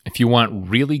you want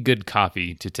really good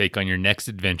coffee to take on your next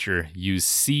adventure, use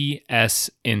CS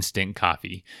Instant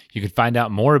Coffee. You can find out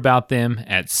more about them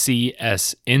at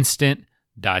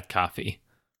csinstant.coffee.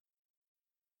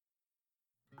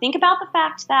 Think about the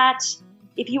fact that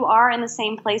if you are in the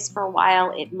same place for a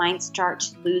while, it might start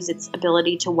to lose its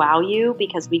ability to wow you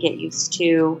because we get used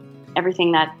to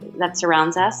everything that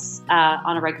surrounds us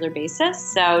on a regular basis.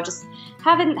 So just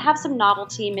have some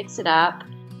novelty, mix it up.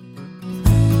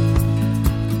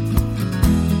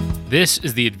 This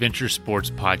is the Adventure Sports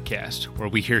Podcast, where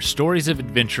we hear stories of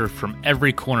adventure from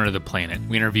every corner of the planet.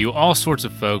 We interview all sorts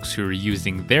of folks who are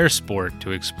using their sport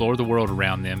to explore the world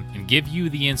around them and give you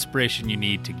the inspiration you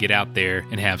need to get out there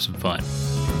and have some fun.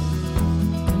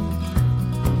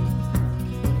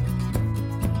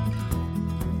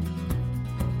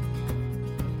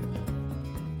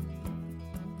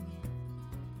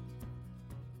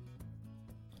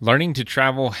 Learning to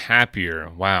travel happier.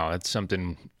 Wow, that's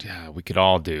something we could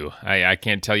all do. I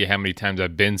can't tell you how many times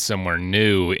I've been somewhere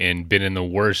new and been in the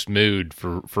worst mood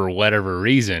for whatever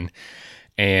reason.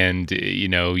 And,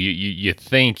 you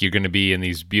think you're going to be in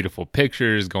these beautiful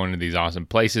pictures, going to these awesome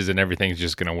places, and everything's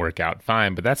just going to work out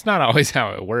fine. But that's not always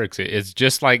how it works. It's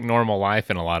just like normal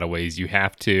life in a lot of ways. You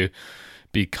have to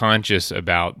be conscious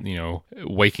about,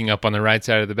 waking up on the right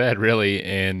side of the bed, really,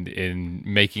 and in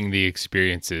making the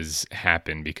experiences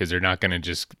happen, because they're not going to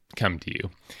just come to you.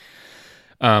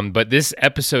 But this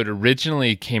episode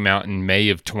originally came out in May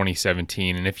of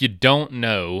 2017. And if you don't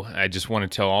know, I just want to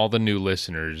tell all the new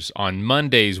listeners, on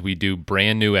Mondays we do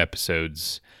brand new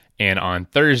episodes. And on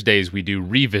Thursdays, we do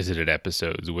revisited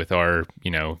episodes. With our,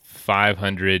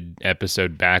 500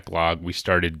 episode backlog, we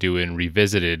started doing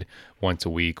revisited once a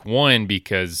week. One,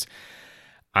 because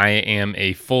I am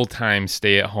a full-time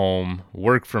stay-at-home,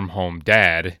 work-from-home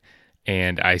dad,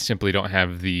 and I simply don't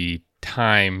have the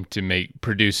time to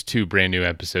produce 2 brand new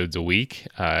episodes a week.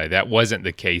 That wasn't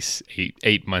the case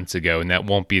eight months ago, and that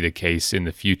won't be the case in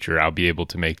the future. I'll be able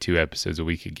to make 2 episodes a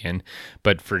week again.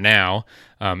 But for now,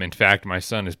 in fact, my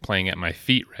son is playing at my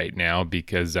feet right now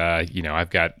because, I've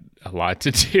got a lot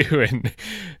to do and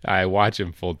I watch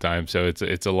him full time. So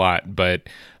it's a lot, but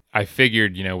I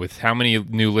figured, with how many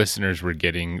new listeners we're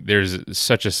getting, there's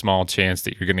such a small chance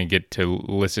that you're going to get to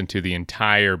listen to the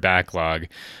entire backlog.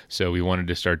 So we wanted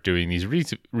to start doing these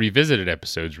revisited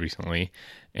episodes recently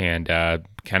and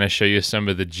kind of show you some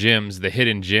of the gems, the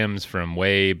hidden gems from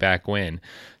way back when.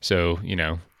 So,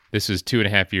 this was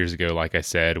 2.5 years ago, like I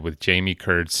said, with Jamie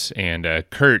Kurtz, and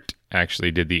Kurt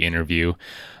actually did the interview,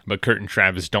 but Kurt and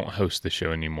Travis don't host the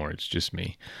show anymore. It's just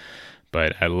me.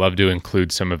 But I love to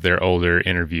include some of their older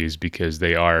interviews because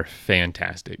they are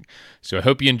fantastic. So I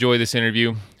hope you enjoy this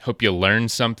interview. Hope you learn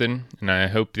something. And I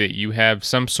hope that you have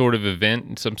some sort of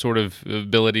event, some sort of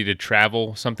ability to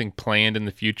travel, something planned in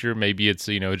the future. Maybe it's,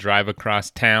 a drive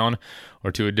across town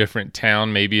or to a different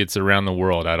town. Maybe it's around the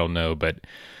world. I don't know. But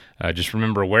just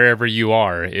remember, wherever you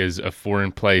are is a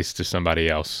foreign place to somebody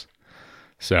else.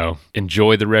 So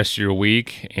enjoy the rest of your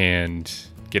week and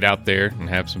get out there and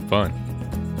have some fun.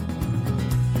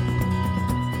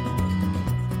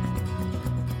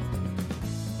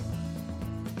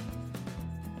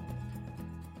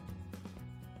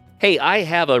 Hey, I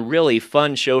have a really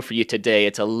fun show for you today.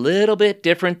 It's a little bit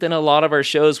different than a lot of our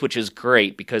shows, which is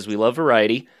great because we love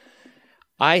variety.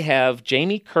 I have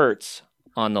Jamie Kurtz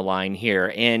on the line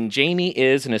here, and Jamie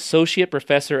is an associate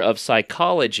professor of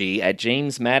psychology at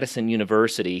James Madison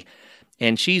University,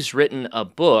 and she's written a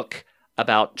book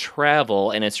about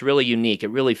travel, and it's really unique. It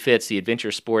really fits the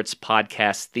Adventure Sports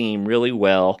Podcast theme really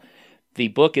well. The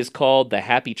book is called The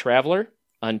Happy Traveler: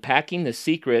 Unpacking the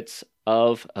Secrets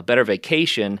of a Better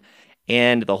Vacation,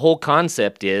 and the whole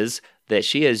concept is that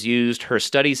she has used her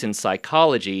studies in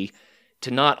psychology to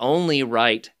not only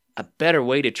write a better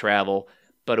way to travel,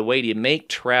 but a way to make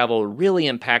travel really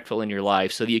impactful in your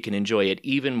life so that you can enjoy it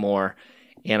even more.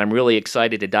 And I'm really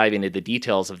excited to dive into the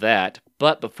details of that.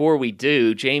 But before we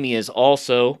do, Jamie is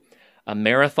also a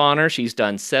marathoner. She's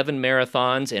done 7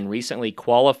 marathons and recently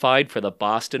qualified for the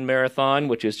Boston Marathon,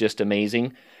 which is just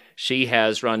amazing. She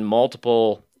has run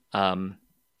multiple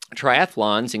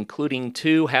triathlons, including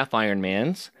 2 half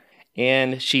Ironmans,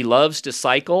 and she loves to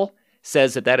cycle,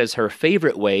 says that is her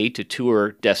favorite way to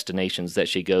tour destinations that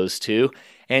she goes to,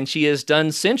 and she has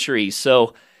done centuries,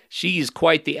 so she's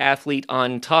quite the athlete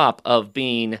on top of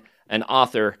being an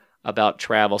author about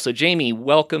travel. So Jamie,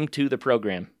 welcome to the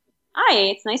program. Hi,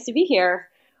 it's nice to be here.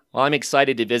 Well, I'm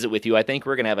excited to visit with you. I think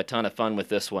we're going to have a ton of fun with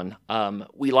this one.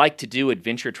 We like to do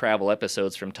adventure travel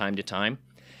episodes from time to time.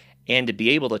 And to be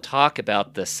able to talk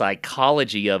about the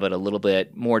psychology of it a little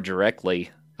bit more directly,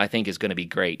 I think is going to be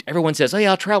great. Everyone says, oh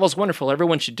yeah, travel's wonderful.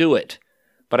 Everyone should do it.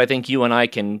 but I think you and I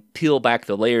can peel back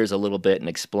the layers a little bit and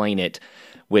explain it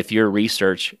with your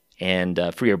research and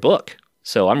for your book.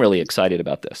 So I'm really excited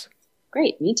about this.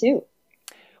 Great, me too.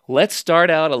 Let's start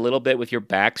out a little bit with your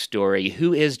backstory.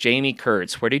 Who is Jamie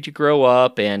Kurtz? Where did you grow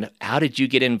up, and how did you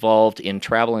get involved in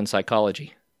travel and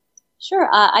psychology? Sure.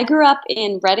 I grew up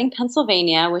in Reading,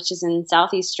 Pennsylvania, which is in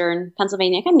southeastern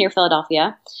Pennsylvania, kind of near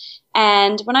Philadelphia.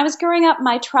 And when I was growing up,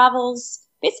 my travels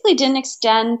basically didn't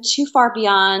extend too far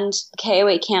beyond the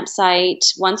KOA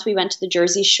campsite. Once we went to the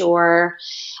Jersey Shore,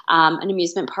 an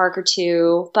amusement park or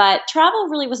two. But travel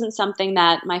really wasn't something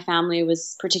that my family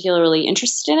was particularly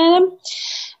interested in.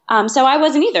 So I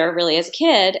wasn't either, really, as a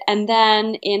kid. And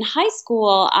then in high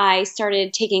school, I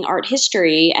started taking art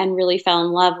history and really fell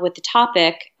in love with the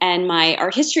topic. And my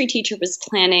art history teacher was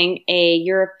planning a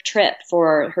Europe trip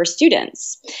for her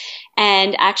students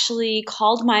and actually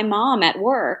called my mom at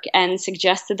work and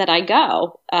suggested that I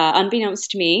go,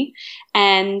 unbeknownst to me.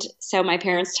 And so my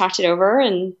parents talked it over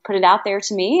and put it out there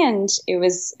to me. And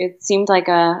it seemed like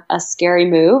a scary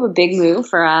move, a big move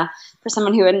for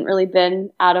someone who hadn't really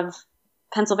been out of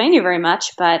Pennsylvania very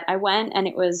much, but I went and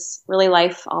it was really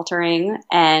life altering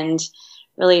and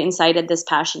really incited this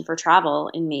passion for travel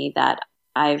in me that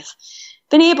I've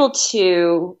been able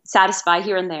to satisfy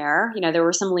here and there. You know, there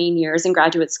were some lean years in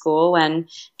graduate school when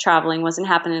traveling wasn't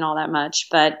happening all that much,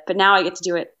 but now I get to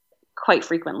do it quite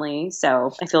frequently.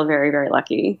 So I feel very, very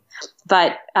lucky.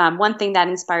 But one thing that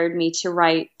inspired me to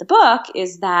write the book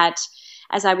is that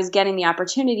as I was getting the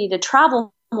opportunity to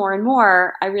travel more and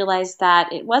more, I realized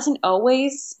that it wasn't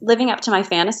always living up to my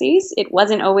fantasies. It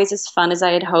wasn't always as fun as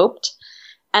I had hoped.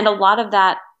 And a lot of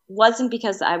that wasn't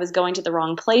because I was going to the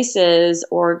wrong places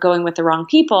or going with the wrong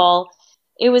people.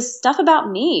 It was stuff about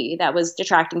me that was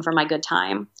detracting from my good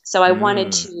time. So I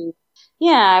wanted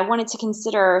to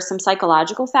consider some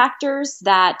psychological factors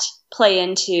that play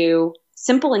into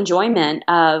simple enjoyment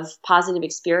of positive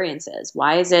experiences.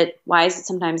 Why is it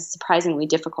sometimes surprisingly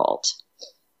difficult?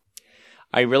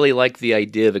 I really like the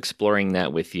idea of exploring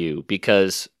that with you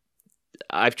because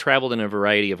I've traveled in a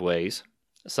variety of ways.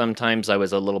 Sometimes I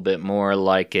was a little bit more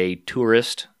like a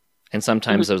tourist, and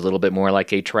sometimes I was a little bit more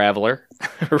like a traveler,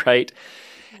 right?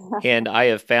 And I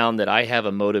have found that I have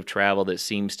a mode of travel that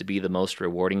seems to be the most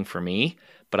rewarding for me,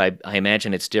 but I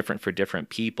imagine it's different for different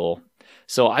people.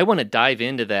 So I want to dive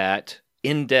into that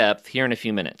in depth here in a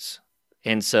few minutes.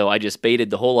 And so I just baited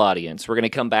the whole audience. We're going to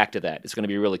come back to that. It's going to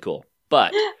be really cool.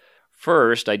 But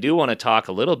first, I do want to talk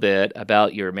a little bit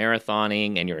about your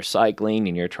marathoning and your cycling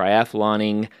and your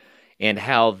triathloning and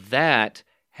how that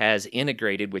has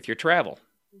integrated with your travel.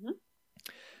 Mm-hmm.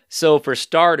 So for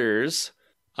starters,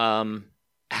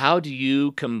 how do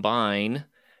you combine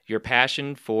your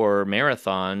passion for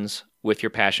marathons with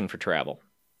your passion for travel?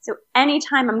 So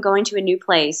anytime I'm going to a new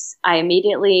place, I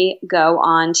immediately go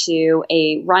on to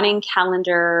a running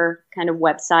calendar kind of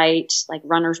website, like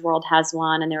Runner's World has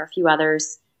one, and there are a few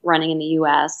others running in the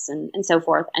US and so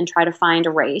forth, and try to find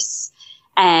a race.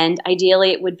 And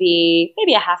ideally it would be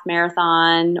maybe a half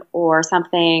marathon or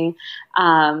something,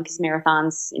 because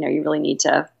marathons, you really need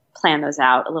to plan those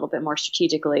out a little bit more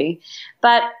strategically.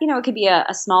 But, it could be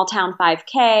a small town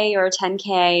 5K or a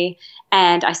 10K,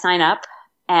 and I sign up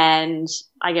and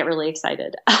I get really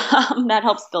excited. That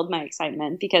helps build my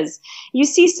excitement because you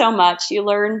see so much, you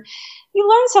learn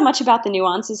so much about the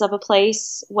nuances of a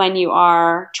place when you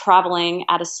are traveling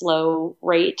at a slow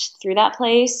rate through that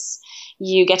place.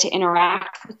 You get to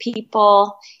interact with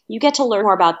people. You get to learn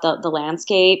more about the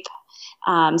landscape.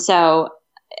 So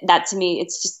that to me,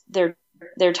 it's just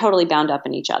they're totally bound up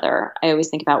in each other. I always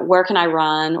think about where can I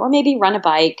run or maybe run a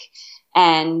bike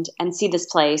and see this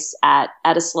place at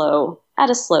a slow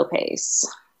pace.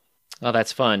 Oh,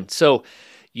 that's fun. So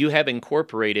you have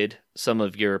incorporated some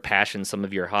of your passions, some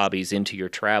of your hobbies into your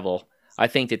travel. I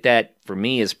think that for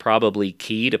me is probably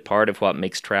key to part of what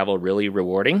makes travel really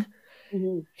rewarding.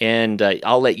 Mm-hmm. And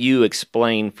I'll let you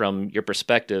explain from your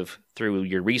perspective through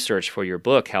your research for your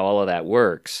book how all of that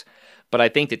works. But I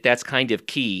think that's kind of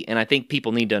key. And I think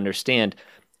people need to understand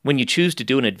when you choose to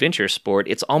do an adventure sport,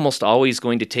 it's almost always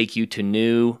going to take you to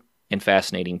new and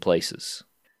fascinating places.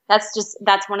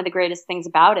 That's one of the greatest things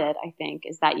about it, I think,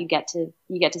 is that you get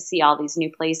to see all these new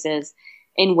places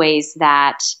in ways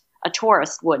that a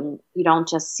tourist wouldn't. You don't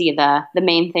just see the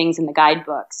main things in the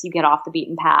guidebooks. You get off the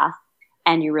beaten path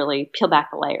and you really peel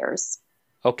back the layers.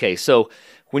 Okay, so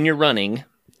when you're running,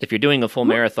 if you're doing a full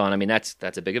marathon, I mean, that's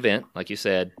a big event. Like you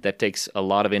said, that takes a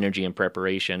lot of energy and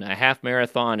preparation. A half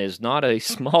marathon is not a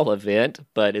small event,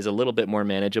 but is a little bit more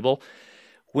manageable.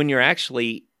 When you're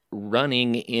actually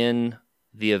running in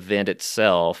the event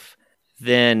itself,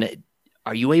 then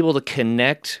are you able to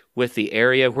connect with the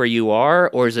area where you are,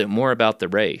 or is it more about the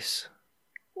race?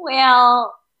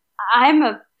 Well, I'm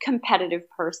a competitive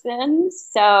person,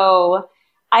 so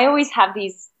I always have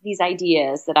these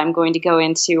ideas that I'm going to go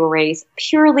into a race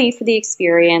purely for the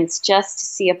experience, just to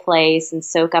see a place and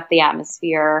soak up the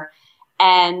atmosphere.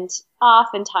 And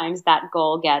oftentimes that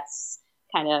goal gets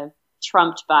kind of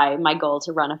trumped by my goal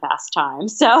to run a fast time.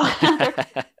 So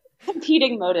they're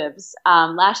competing motives.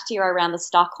 Last year I ran the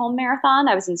Stockholm Marathon.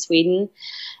 I was in Sweden,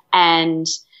 and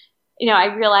I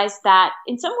realized that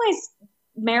in some ways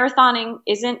marathoning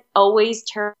isn't always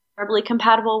terribly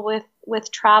compatible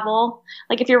with travel.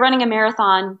 Like if you're running a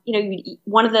marathon,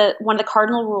 one of the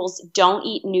cardinal rules: don't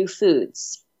eat new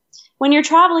foods. When you're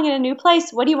traveling in a new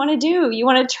place, what do you want to do? You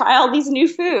want to try all these new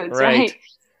foods, right?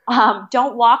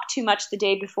 Don't walk too much the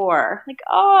day before. Like,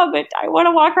 but I want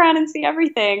to walk around and see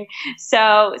everything.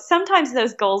 So sometimes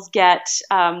those goals get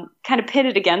kind of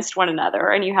pitted against one another,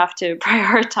 and you have to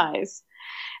prioritize.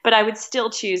 But I would still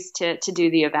choose to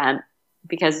do the event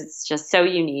because it's just so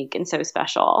unique and so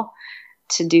special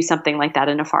to do something like that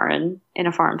in a foreign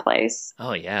place.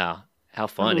 Oh yeah, how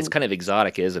fun! It's kind of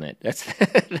exotic, isn't it?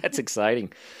 That's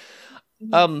exciting.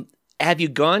 Have you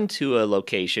gone to a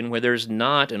location where there's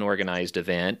not an organized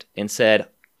event and said,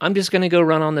 I'm just going to go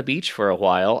run on the beach for a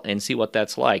while and see what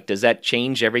that's like? Does that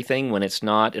change everything when it's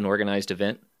not an organized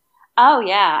event? Oh,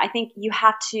 yeah. I think you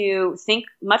have to think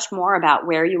much more about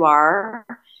where you are.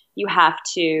 You have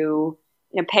to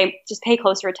pay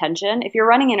closer attention. If you're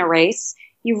running in a race,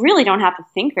 you really don't have to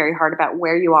think very hard about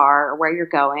where you are or where you're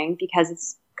going because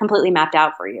it's completely mapped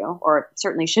out for you, or it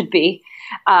certainly should be.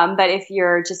 But if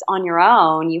you're just on your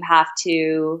own, you have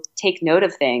to take note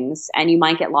of things, and you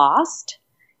might get lost,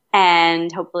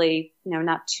 and hopefully,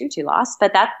 not too lost.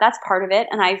 But that's part of it.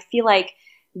 And I feel like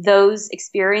those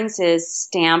experiences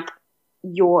stamp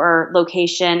your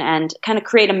location and kind of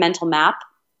create a mental map,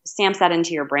 stamps that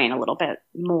into your brain a little bit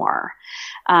more.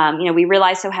 We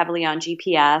rely so heavily on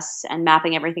GPS and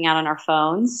mapping everything out on our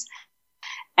phones,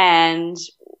 and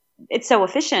it's so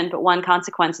efficient, but one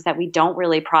consequence is that we don't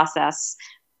really process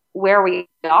where we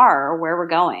are or where we're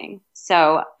going.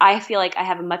 So I feel like I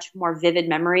have a much more vivid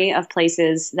memory of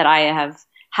places that I have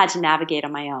had to navigate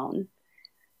on my own.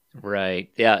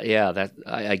 Right. Yeah. That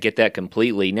I get that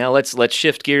completely. Now let's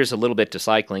shift gears a little bit to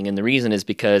cycling, and the reason is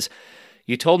because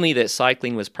you told me that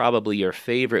cycling was probably your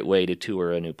favorite way to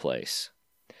tour a new place.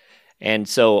 And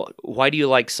so, why do you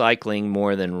like cycling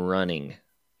more than running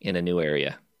in a new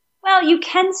area? Well, you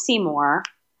can see more.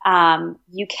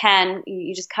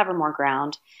 You just cover more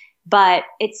ground, but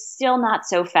it's still not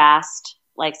so fast,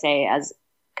 like say, as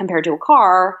compared to a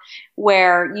car,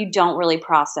 where you don't really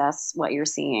process what you're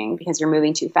seeing because you're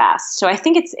moving too fast. So I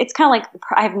think it's kind of like,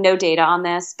 I have no data on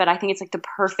this, but I think it's like the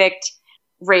perfect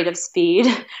rate of speed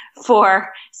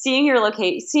for seeing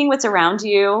seeing what's around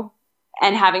you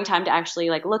and having time to actually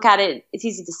like look at it. It's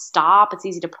easy to stop. It's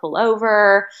easy to pull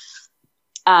over.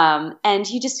 And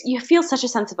you feel such a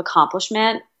sense of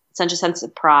accomplishment, such a sense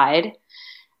of pride.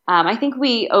 I think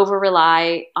we over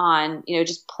rely on,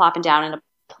 just plopping down in a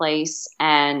place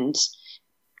and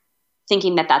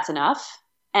thinking that that's enough.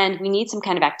 And we need some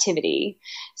kind of activity.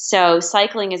 So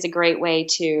cycling is a great way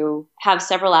to have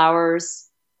several hours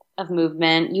of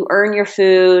movement. You earn your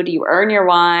food, you earn your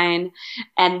wine,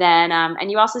 and then,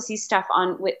 and you also see stuff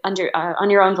on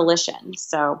your own volition.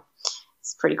 So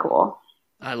it's pretty cool.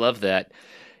 I love that.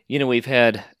 We've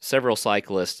had several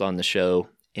cyclists on the show,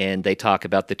 and they talk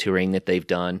about the touring that they've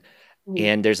done. Mm-hmm.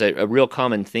 And there's a real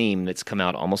common theme that's come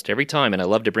out almost every time, and I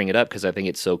love to bring it up because I think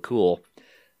it's so cool.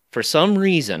 For some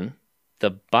reason,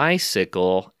 the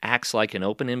bicycle acts like an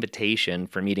open invitation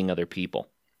for meeting other people.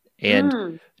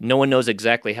 And no one knows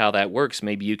exactly how that works.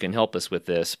 Maybe you can help us with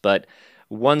this. But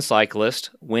one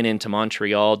cyclist went into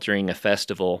Montreal during a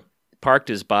festival, parked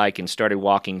his bike, and started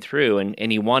walking through,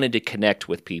 and he wanted to connect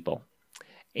with people.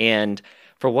 And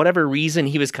for whatever reason,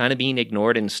 he was kind of being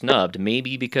ignored and snubbed,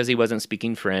 maybe because he wasn't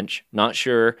speaking French, not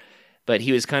sure, but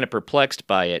he was kind of perplexed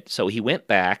by it. So he went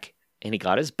back, and he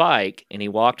got his bike, and he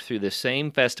walked through the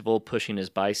same festival pushing his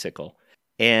bicycle.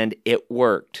 And it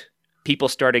worked. People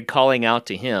started calling out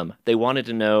to him. They wanted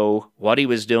to know what he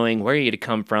was doing, where he had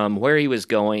come from, where he was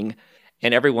going,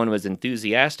 and everyone was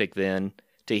enthusiastic then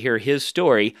to hear his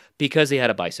story because he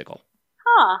had a bicycle.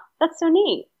 Huh, that's so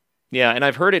neat. Yeah, and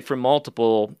I've heard it from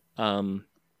multiple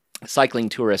cycling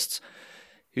tourists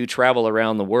who travel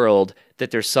around the world that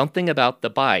there's something about the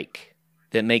bike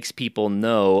that makes people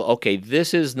know, okay,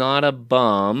 this is not a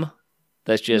bum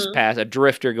that's just a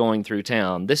drifter going through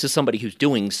town. This is somebody who's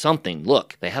doing something.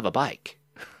 Look, they have a bike,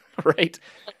 right?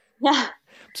 Yeah.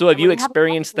 So have you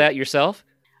experienced that yourself?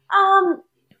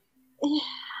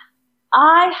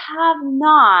 I have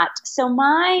not. So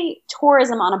my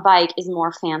tourism on a bike is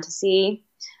more fantasy.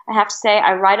 I have to say,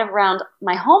 I ride around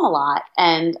my home a lot,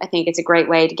 and I think it's a great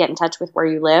way to get in touch with where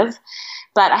you live.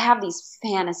 But I have these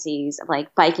fantasies of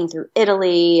like biking through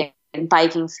Italy and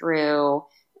biking through,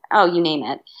 oh, you name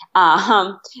it.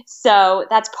 So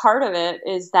that's part of it,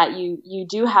 is that you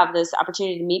do have this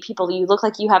opportunity to meet people. You look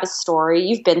like you have a story.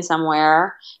 You've been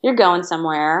somewhere. You're going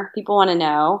somewhere. People want to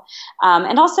know.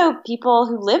 And also people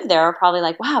who live there are probably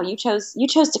like, wow, you chose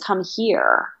to come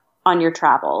here on your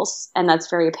travels. And that's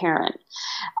very apparent.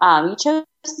 You chose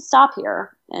to stop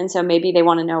here. And so maybe they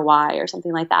want to know why or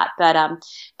something like that.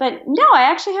 But no, I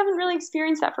actually haven't really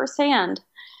experienced that firsthand.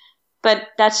 But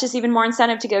that's just even more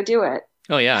incentive to go do it.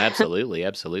 Oh yeah, absolutely,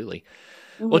 absolutely.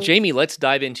 Mm-hmm. Well, Jamie, let's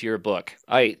dive into your book.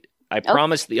 I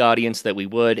promised the audience that we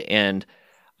would, and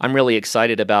I'm really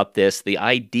excited about this. The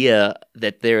idea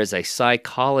that there is a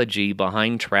psychology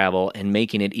behind travel and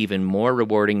making it even more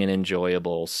rewarding and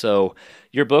enjoyable. So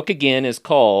your book, again, is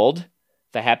called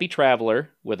The Happy Traveler,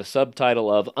 with a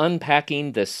subtitle of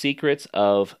Unpacking the Secrets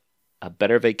of a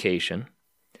Better Vacation.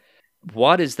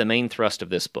 What is the main thrust of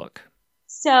this book?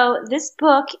 So this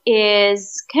book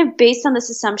is kind of based on this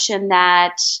assumption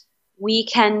that we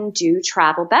can do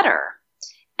travel better.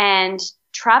 And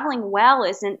traveling well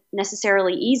isn't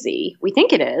necessarily easy. We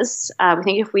think it is. We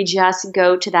think if we just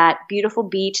go to that beautiful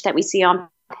beach that we see on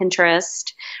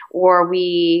Pinterest, or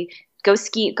we go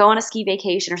on a ski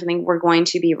vacation or something, we're going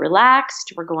to be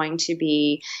relaxed. We're going to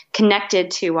be connected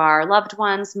to our loved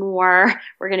ones more.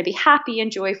 We're going to be happy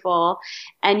and joyful.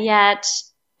 And yet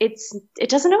it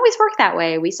doesn't always work that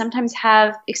way. We sometimes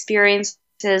have experiences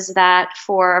that,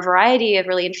 for a variety of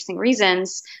really interesting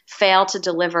reasons, fail to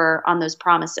deliver on those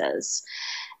promises.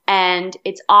 And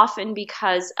it's often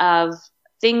because of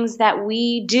things that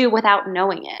we do without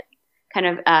knowing it, kind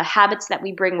of habits that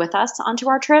we bring with us onto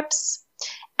our trips,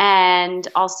 and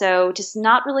also just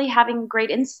not really having great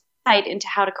insight into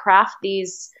how to craft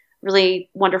these really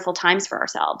wonderful times for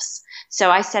ourselves.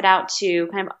 So I set out to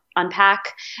kind of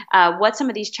unpack what some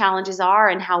of these challenges are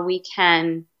and how we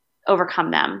can overcome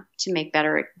them to make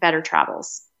better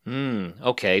travels.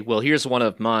 Okay. Well, here's one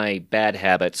of my bad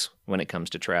habits when it comes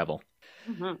to travel.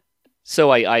 Mm-hmm.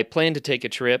 So I plan to take a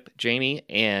trip, Jamie,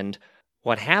 and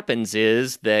what happens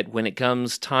is that when it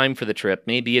comes time for the trip,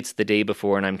 maybe it's the day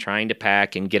before and I'm trying to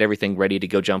pack and get everything ready to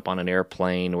go jump on an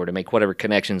airplane or to make whatever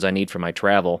connections I need for my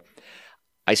travel,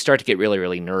 I start to get really,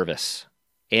 really nervous.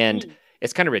 And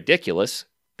it's kind of ridiculous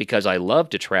because I love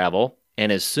to travel,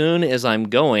 and as soon as I'm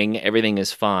going, everything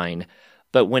is fine.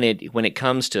 But when it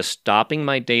comes to stopping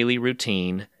my daily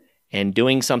routine and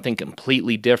doing something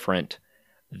completely different,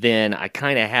 then I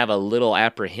kind of have a little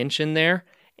apprehension there.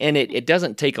 And it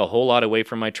doesn't take a whole lot away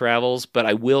from my travels, but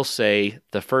I will say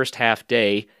the first half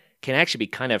day can actually be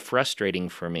kind of frustrating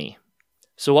for me.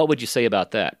 So what would you say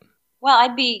about that? Well,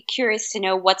 I'd be curious to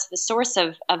know what's the source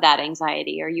of that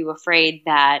anxiety. Are you afraid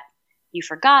that you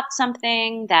forgot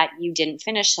something, that you didn't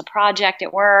finish a project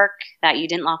at work, that you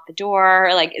didn't lock the door?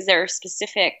 Like, is there a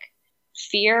specific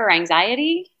fear or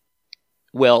anxiety?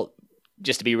 Well,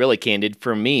 just to be really candid,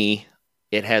 for me,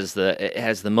 it has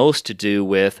the most to do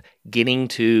with getting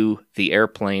to the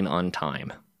airplane on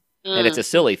time. And it's a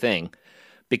silly thing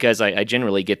because I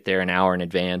generally get there an hour in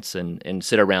advance and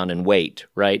sit around and wait,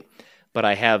 right? But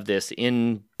I have this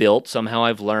inbuilt, somehow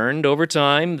I've learned over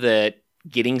time, that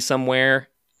getting somewhere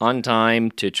on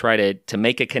time to try to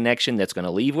make a connection that's going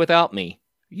to leave without me,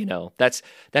 that's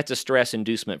a stress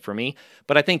inducement for me.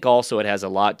 But I think also it has a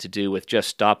lot to do with just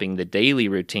stopping the daily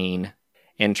routine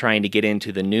and trying to get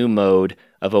into the new mode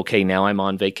of, okay, now I'm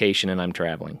on vacation and I'm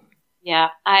traveling. Yeah,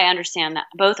 I understand that,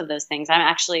 both of those things. I'm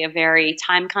actually a very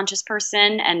time-conscious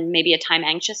person and maybe a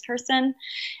time-anxious person.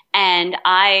 And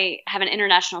I have an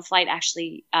international flight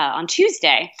actually on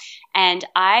Tuesday. And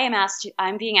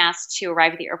I'm being asked to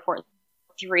arrive at the airport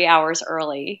 3 hours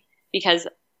early because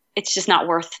it's just not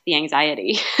worth the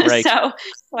anxiety. Right. So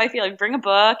I feel like bring a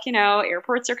book.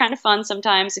 Airports are kind of fun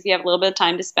sometimes if you have a little bit of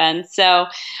time to spend. So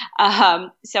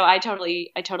I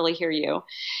totally hear you.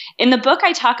 In the book,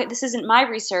 this isn't my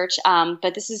research,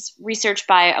 but this is research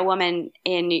by a woman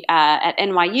at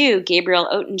NYU, Gabrielle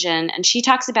Oettingen, and she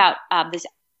talks about this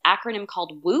acronym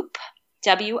called WOOP,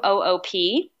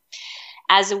 WOOP,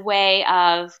 as a way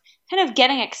of kind of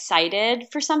getting excited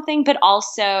for something, but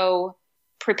also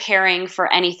preparing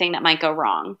for anything that might go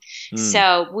wrong.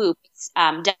 So WOOP,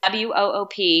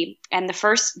 WOOP, and the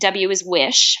first W is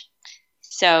wish.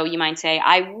 So you might say,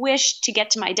 I wish to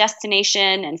get to my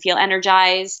destination and feel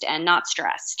energized and not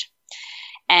stressed.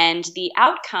 And the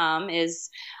outcome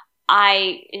is,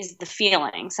 is the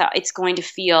feeling. So it's going to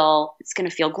feel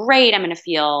great. I'm going to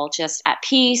feel just at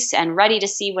peace and ready to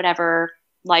see whatever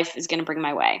life is going to bring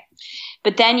my way.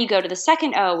 But then you go to the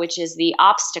second O, which is the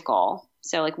obstacle.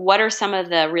 So like, what are some of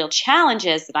the real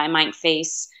challenges that I might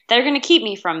face that are going to keep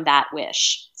me from that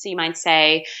wish? So you might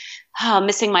say,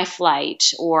 missing my flight,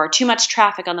 or too much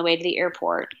traffic on the way to the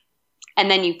airport. And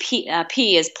then you P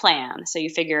is plan. So you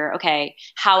figure, okay,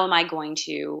 how am I going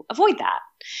to avoid that?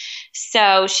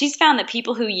 So she's found that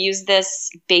people who use this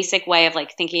basic way of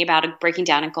like thinking about breaking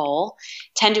down a goal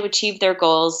tend to achieve their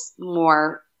goals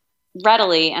more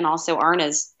readily and also aren't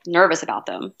as nervous about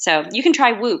them. So you can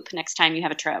try Whoop next time you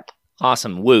have a trip.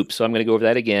 Awesome. Whoop. So I'm going to go over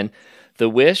that again. The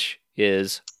wish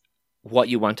is what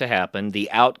you want to happen. The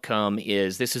outcome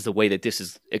is this is the way that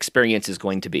experience is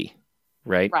going to be,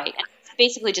 right? Right. And it's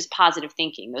basically just positive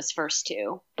thinking, those first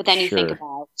two. But then you Sure. think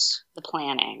about the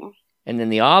planning. And then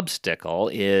the obstacle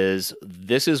is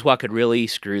this is what could really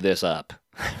screw this up,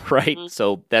 right? Mm-hmm.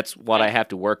 So that's what I have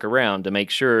to work around to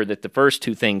make sure that the first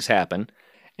two things happen.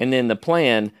 And then the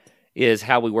plan is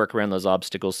how we work around those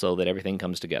obstacles so that everything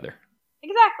comes together.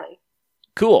 Exactly.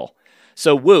 Cool.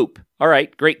 So Whoop. All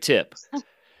right, great tip.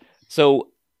 So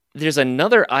there's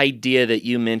another idea that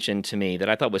you mentioned to me that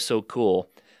I thought was so cool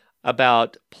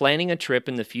about planning a trip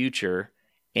in the future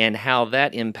and how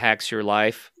that impacts your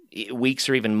life weeks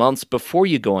or even months before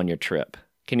you go on your trip.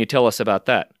 Can you tell us about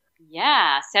that?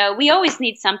 Yeah. So we always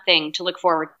need something to look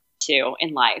forward to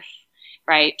in life,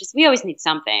 right? Just we always need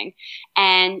something.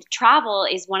 And travel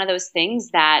is one of those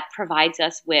things that provides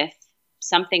us with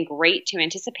something great to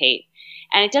anticipate.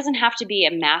 And it doesn't have to be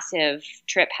a massive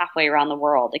trip halfway around the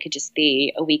world. It could just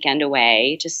be a weekend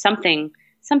away, just something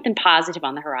positive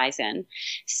on the horizon.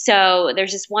 So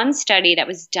there's this one study that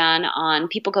was done on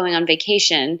people going on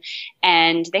vacation,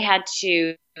 and they had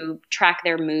to track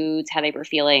their moods, how they were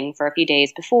feeling for a few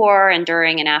days before and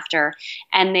during and after.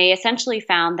 And they essentially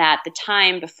found that the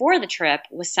time before the trip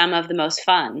was some of the most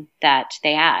fun that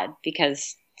they had,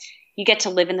 because you get to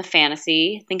live in the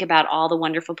fantasy, think about all the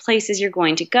wonderful places you're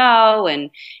going to go,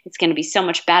 and it's going to be so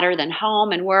much better than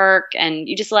home and work, and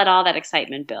you just let all that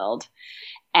excitement build.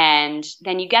 And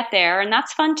then you get there, and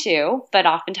that's fun too, but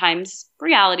oftentimes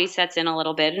reality sets in a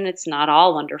little bit, and it's not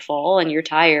all wonderful, and you're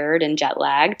tired and jet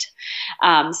lagged.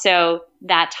 So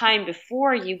that time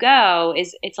before you go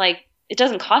it's like it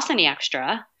doesn't cost any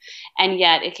extra, and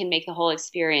yet it can make the whole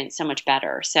experience so much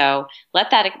better. So let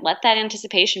that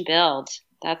anticipation build.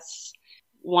 That's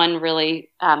one really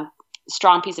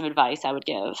strong piece of advice I would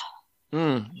give.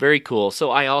 Very cool.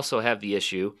 So I also have the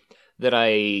issue that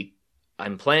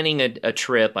I'm planning a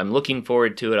trip. I'm looking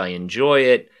forward to it. I enjoy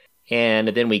it. And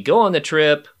then we go on the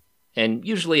trip, and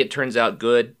usually it turns out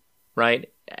good, right?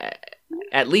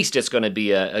 At least it's going to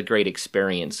be a great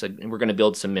experience, and we're going to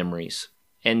build some memories.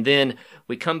 And then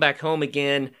we come back home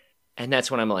again, and that's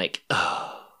when I'm like,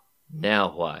 oh,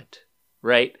 now what,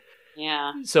 right?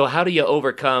 Yeah. So how do you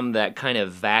overcome that kind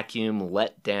of vacuum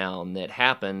letdown that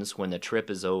happens when the trip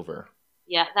is over?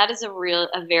 Yeah, that is a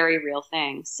very real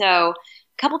thing. So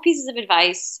a couple pieces of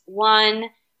advice. One,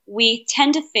 we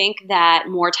tend to think that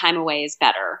more time away is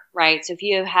better, right? So if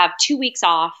you have 2 weeks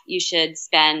off, you should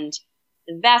spend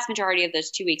the vast majority of those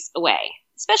 2 weeks away,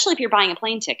 especially if you're buying a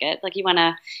plane ticket. Like you want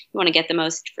to get the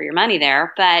most for your money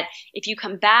there. But if you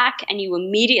come back and you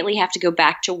immediately have to go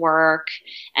back to work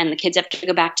and the kids have to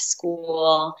go back to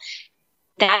school,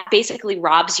 that basically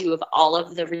robs you of all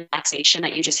of the relaxation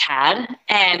that you just had.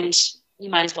 And you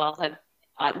might as well have,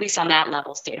 at least on that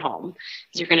level, stayed home,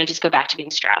 because you're going to just go back to being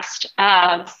stressed.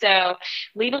 So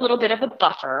leave a little bit of a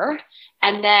buffer,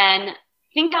 and then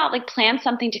think about, like, plan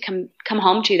something to come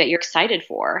home to that you're excited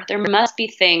for. There must be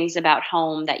things about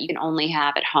home that you can only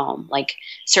have at home, like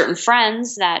certain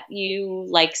friends that you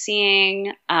like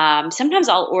seeing. Sometimes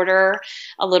I'll order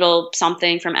a little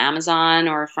something from Amazon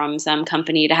or from some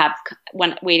company to have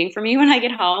waiting for me when I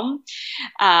get home.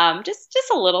 Just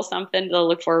a little something to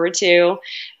look forward to.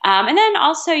 And then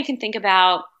also you can think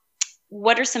about,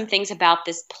 what are some things about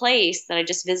this place that I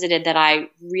just visited that I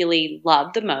really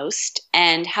love the most,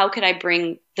 and how could I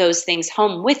bring those things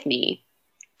home with me?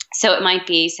 So it might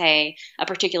be, say, a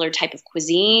particular type of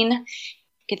cuisine. You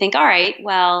could think, all right,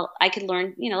 well, I could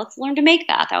learn, let's learn to make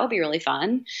that. That would be really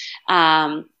fun.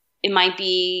 It might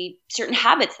be certain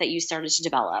habits that you started to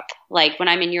develop. Like when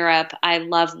I'm in Europe, I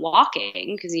love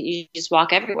walking because you just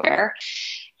walk everywhere.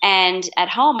 And at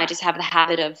home, I just have the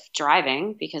habit of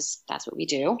driving because that's what we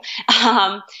do.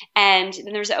 And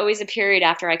then there's always a period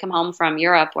after I come home from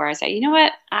Europe where I say, you know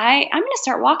what, I'm going to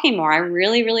start walking more. I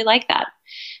really, really like that.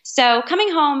 So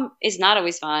coming home is not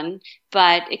always fun,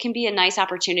 but it can be a nice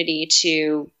opportunity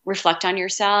to reflect on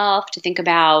yourself, to think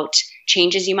about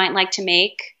changes you might like to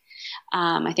make.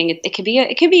 I think it could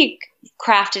be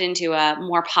crafted into a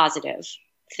more positive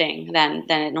thing than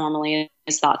it normally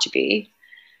is thought to be.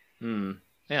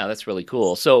 Yeah, that's really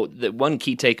cool. So the one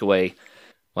key takeaway,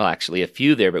 well, actually a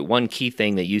few there, but one key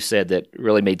thing that you said that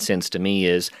really made sense to me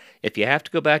is if you have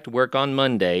to go back to work on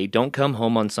Monday, don't come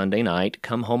home on Sunday night,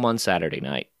 come home on Saturday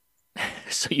night.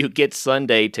 So you get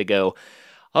Sunday to go,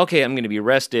 okay, I'm going to be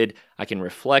rested. I can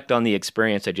reflect on the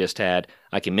experience I just had.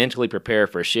 I can mentally prepare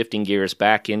for shifting gears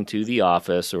back into the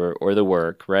office or the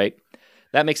work, right?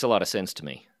 That makes a lot of sense to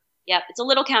me. Yep. It's a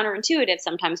little counterintuitive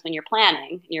sometimes when you're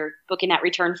planning, you're booking that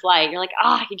return flight. You're like,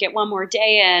 you get one more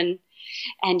day in.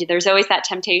 And there's always that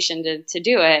temptation to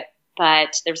do it,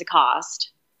 but there's a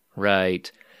cost.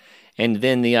 Right. And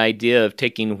then the idea of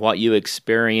taking what you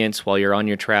experience while you're on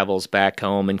your travels back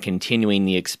home and continuing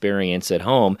the experience at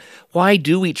home. Why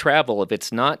do we travel if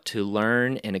it's not to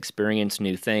learn and experience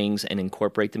new things and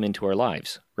incorporate them into our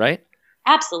lives, right?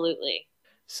 Absolutely.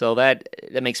 So that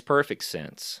makes perfect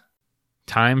sense.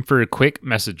 Time for a quick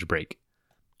message break.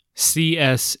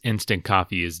 CS Instant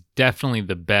Coffee is definitely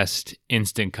the best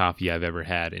instant coffee I've ever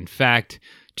had. In fact,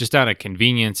 just out of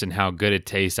convenience and how good it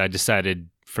tastes, I decided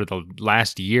for the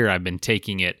last year I've been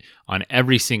taking it on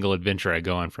every single adventure I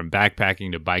go on, from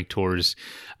backpacking to bike tours,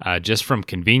 just from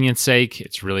convenience sake.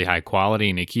 It's really high quality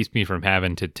and it keeps me from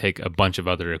having to take a bunch of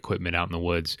other equipment out in the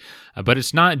woods. But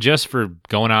it's not just for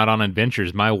going out on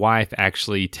adventures. My wife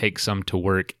actually takes some to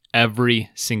work every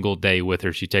single day with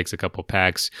her. She takes a couple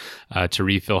packs to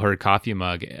refill her coffee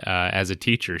mug as a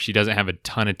teacher. She doesn't have a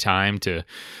ton of time to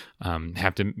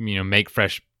have to make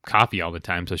fresh coffee all the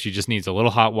time. So she just needs a little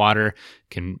hot water,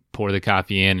 can pour the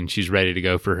coffee in, and she's ready to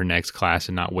go for her next class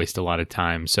and not waste a lot of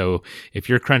time. So if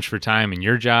you're crunched for time in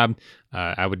your job,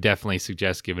 I would definitely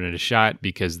suggest giving it a shot,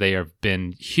 because they have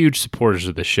been huge supporters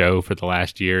of the show for the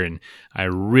last year, and I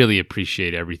really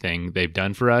appreciate everything they've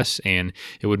done for us, and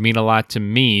it would mean a lot to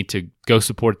me to go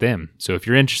support them. So if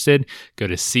you're interested, go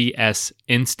to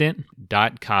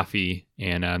csinstant.coffee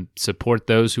and support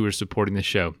those who are supporting the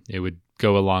show. It would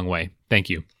go a long way. Thank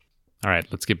you. All right,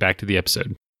 let's get back to the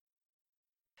episode.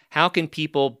 How can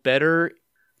people better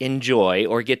enjoy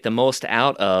or get the most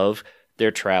out of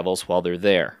their travels while they're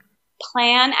there?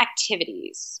 Plan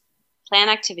activities. Plan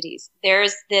activities.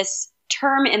 There's this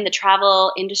term in the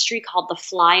travel industry called the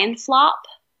fly and flop,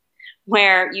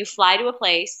 where you fly to a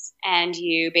place and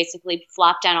you basically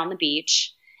flop down on the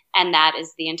beach, and that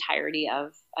is the entirety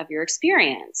of your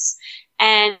experience.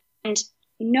 And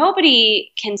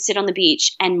nobody can sit on the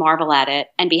beach and marvel at it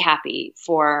and be happy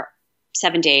for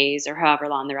 7 days or however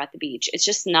long they're at the beach. It's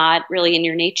just not really in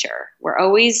your nature. We're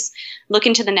always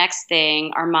looking to the next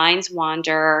thing. Our minds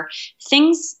wander.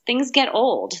 Things get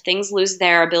old. Things lose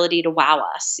their ability to wow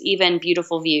us, even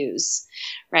beautiful views,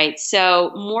 right?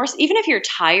 So even if you're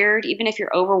tired, even if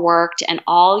you're overworked and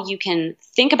all you can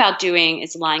think about doing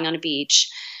is lying on a beach,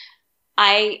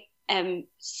 I am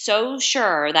so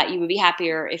sure that you would be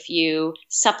happier if you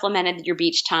supplemented your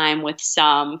beach time with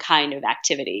some kind of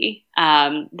activity,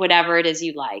 whatever it is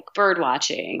you like, bird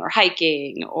watching or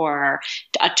hiking or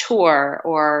a tour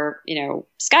or,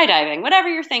 skydiving, whatever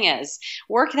your thing is,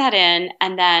 work that in.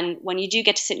 And then when you do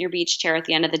get to sit in your beach chair at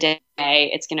the end of the day,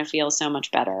 it's going to feel so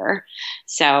much better.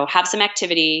 So have some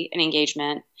activity and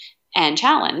engagement and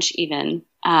challenge even,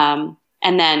 and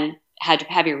then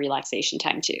have your relaxation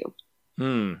time too.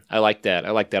 I like that.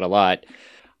 I like that a lot.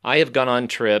 I have gone on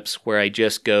trips where I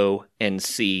just go and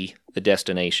see the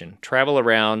destination, travel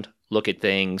around, look at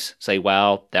things, say,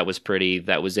 wow, that was pretty,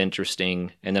 that was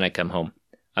interesting, and then I come home.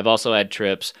 I've also had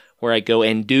trips where I go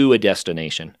and do a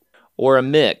destination or a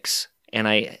mix. And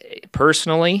I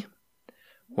personally,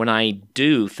 when I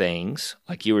do things,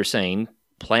 like you were saying,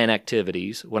 plan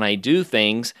activities, when I do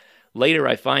things, later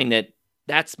I find that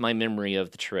that's my memory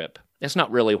of the trip. It's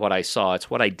not really what I saw, it's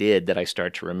what I did that I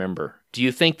start to remember. Do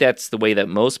you think that's the way that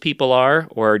most people are,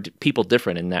 or are people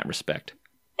different in that respect?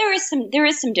 There is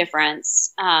some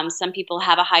difference. Some people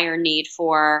have a higher need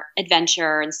for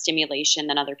adventure and stimulation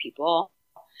than other people.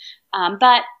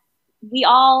 But we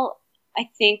all, I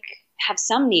think, have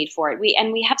some need for it.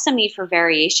 We have some need for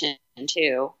variation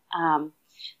too.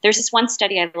 There's this one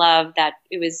study I love that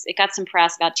it got some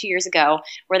press about 2 years ago,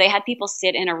 where they had people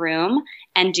sit in a room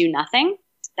and do nothing.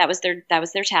 That was their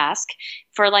task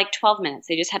for like 12 minutes.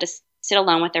 They just had to sit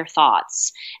alone with their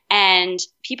thoughts, and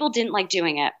people didn't like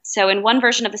doing it. So in one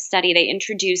version of the study, they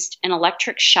introduced an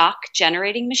electric shock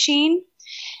generating machine,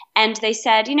 and they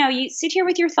said, you sit here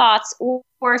with your thoughts,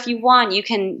 Or if you want, you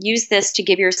can use this to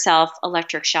give yourself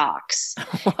electric shocks.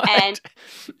 And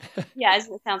yeah, it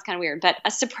sounds kind of weird, but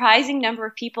a surprising number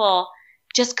of people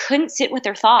just couldn't sit with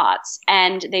their thoughts,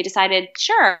 and they decided,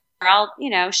 sure, I'll,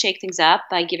 shake things up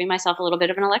by giving myself a little bit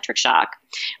of an electric shock,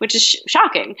 which is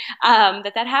shocking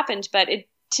that happened. But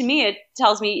to me, it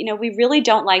tells me, we really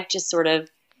don't like just sort of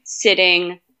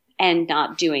sitting and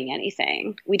not doing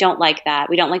anything. We don't like that.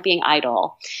 We don't like being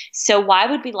idle. So why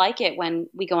would we like it when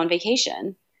we go on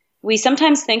vacation? We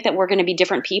sometimes think that we're going to be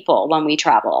different people when we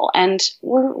travel, and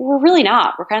we're really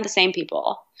not. We're kind of the same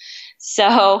people.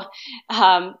 So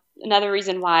another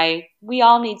reason why we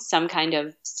all need some kind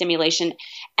of stimulation.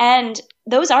 And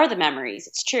those are the memories.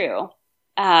 It's true.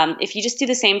 If you just do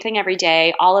the same thing every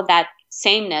day, all of that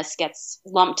sameness gets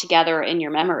lumped together in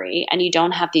your memory, and you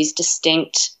don't have these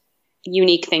distinct,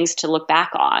 unique things to look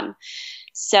back on.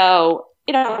 So,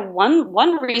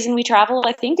 one reason we travel,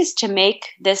 I think, is to make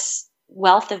this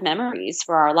wealth of memories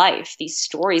for our life. These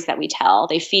stories that we tell,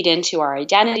 they feed into our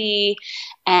identity,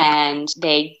 and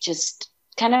they just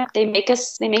they make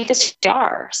us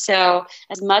star. So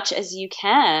as much as you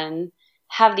can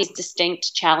have these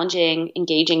distinct, challenging,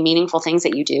 engaging, meaningful things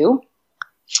that you do,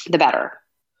 the better.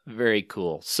 Very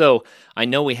cool. So I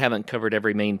know we haven't covered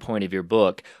every main point of your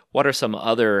book. What are some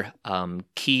other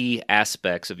key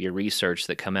aspects of your research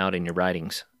that come out in your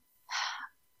writings?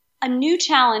 A new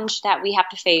challenge that we have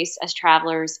to face as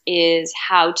travelers is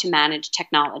how to manage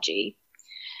technology.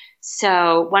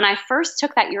 So when I first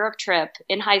took that Europe trip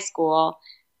in high school,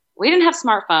 we didn't have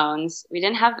smartphones. We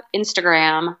didn't have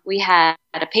Instagram. We had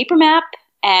a paper map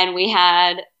and we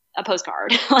had a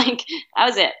postcard. That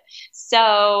was it.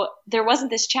 So there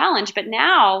wasn't this challenge. But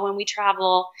now when we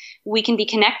travel, we can be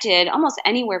connected almost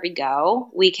anywhere we go.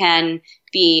 We can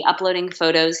be uploading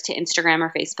photos to Instagram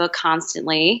or Facebook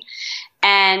constantly.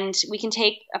 And we can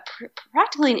take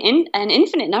practically an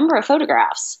infinite number of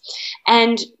photographs.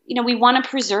 And, we want to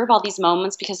preserve all these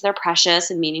moments because they're precious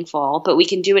and meaningful, but we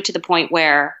can do it to the point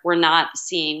where we're not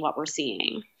seeing what we're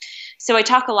seeing. So I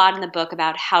talk a lot in the book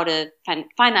about how to find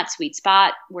that sweet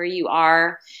spot where you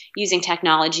are using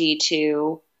technology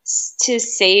to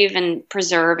save and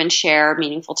preserve and share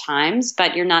meaningful times,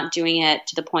 but you're not doing it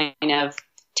to the point of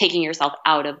taking yourself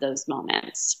out of those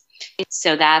moments.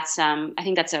 So that's, I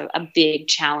think that's a big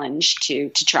challenge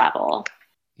to travel.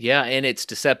 Yeah, and it's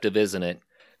deceptive, isn't it?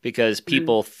 Because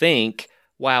people think,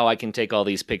 wow, I can take all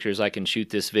these pictures, I can shoot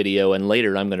this video, and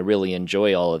later I'm going to really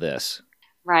enjoy all of this.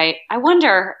 Right. I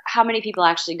wonder how many people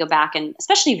actually go back and,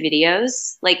 especially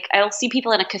videos, I'll see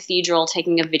people in a cathedral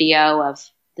taking a video of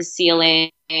the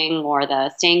ceiling or the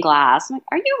stained glass. I'm like,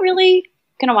 are you really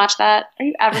going to watch that? Are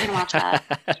you ever going to watch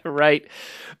that? Right.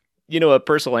 A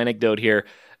personal anecdote here.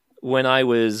 When I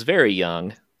was very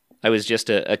young, I was just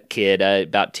a kid,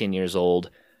 about 10 years old.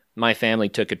 My family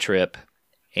took a trip,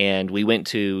 and we went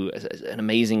to an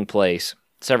amazing place,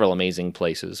 several amazing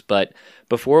places. But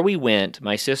before we went,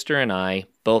 my sister and I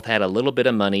both had a little bit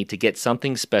of money to get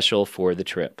something special for the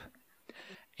trip.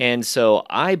 And so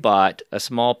I bought a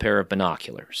small pair of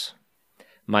binoculars.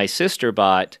 My sister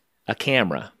bought a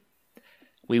camera.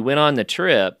 We went on the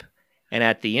trip, and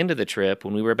at the end of the trip,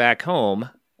 when we were back home,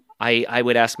 I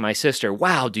would ask my sister,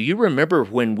 wow, do you remember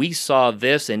when we saw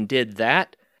this and did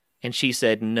that? And she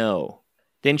said, no.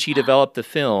 Then she developed the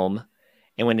film,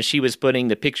 and when she was putting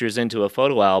the pictures into a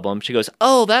photo album, she goes,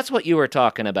 oh, that's what you were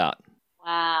talking about.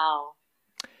 Wow.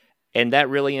 And that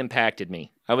really impacted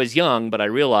me. I was young, but I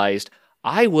realized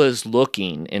I was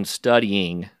looking and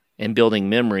studying and building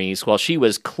memories while she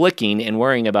was clicking and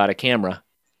worrying about a camera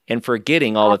and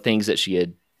forgetting all the things that she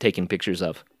had taken pictures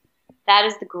of. That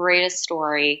is the greatest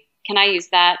story. Can I use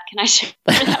that? Can I share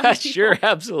that? Sure,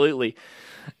 absolutely.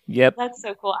 Yep. That's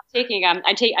so cool.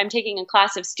 I'm taking a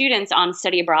class of students on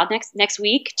study abroad next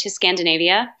week to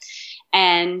Scandinavia,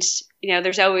 and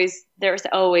there's always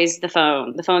the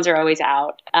phone. The phones are always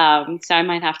out, so I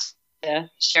might have to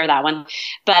share that one.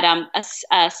 But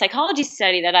a psychology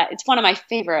study it's one of my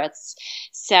favorites.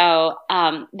 So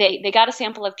they got a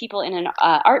sample of people in an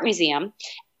art museum,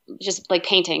 just like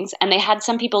paintings, and they had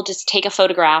some people just take a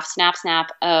photograph,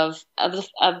 snap of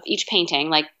each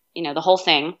painting, the whole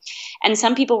thing. And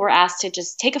some people were asked to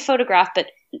just take a photograph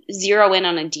but zero in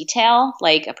on a detail,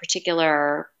 like a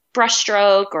particular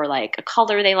brushstroke or like a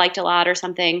color they liked a lot or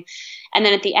something. And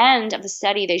then at the end of the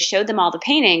study, they showed them all the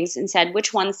paintings and said,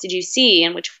 which ones did you see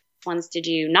and which ones did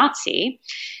you not see?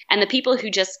 And the people who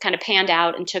just kind of panned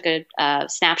out and took a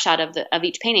snapshot of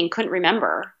each painting couldn't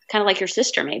remember, kind of like your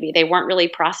sister maybe. They weren't really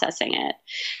processing it.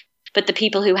 But the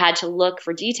people who had to look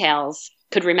for details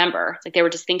could remember. Like they were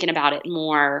just thinking about it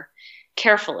more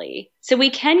carefully. So we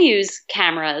can use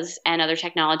cameras and other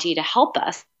technology to help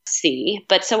us see,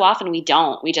 but so often we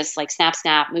don't. We just like snap,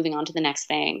 snap, moving on to the next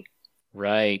thing.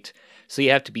 Right. So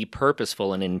you have to be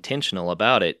purposeful and intentional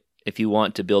about it if you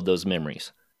want to build those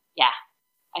memories. Yeah,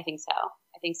 I think so.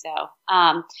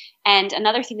 And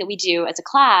another thing that we do as a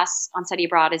class on Study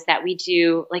Abroad is that we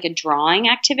do like a drawing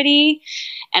activity.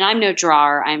 And I'm no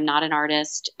drawer. I'm not an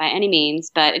artist by any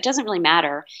means, but it doesn't really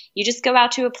matter. You just go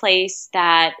out to a place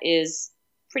that is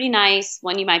pretty nice,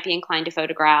 one you might be inclined to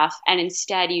photograph, and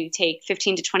instead you take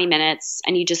 15 to 20 minutes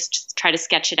and you just try to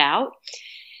sketch it out.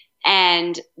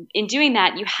 And in doing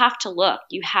that, you have to look,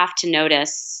 you have to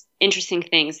notice interesting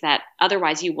things that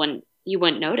otherwise you wouldn't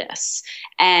notice.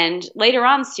 And later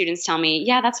on, students tell me,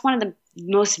 yeah, that's one of the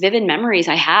most vivid memories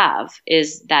I have,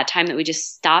 is that time that we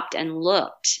just stopped and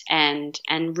looked and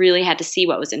really had to see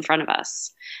what was in front of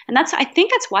us. And I think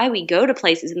that's why we go to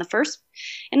places in the first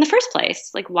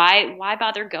place. Like, why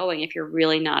bother going if you're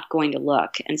really not going to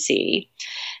look and see?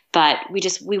 But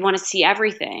we want to see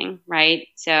everything, right?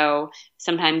 So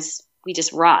sometimes we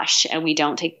just rush and we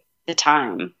don't take the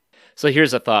time. So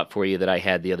here's a thought for you that I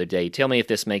had the other day. Tell me if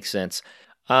this makes sense.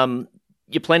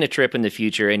 You plan a trip in the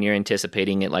future and you're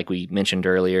anticipating it like we mentioned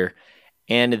earlier.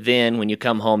 And then when you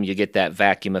come home, you get that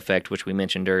vacuum effect, which we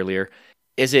mentioned earlier.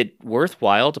 Is it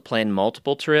worthwhile to plan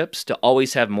multiple trips, to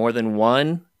always have more than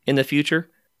one in the future?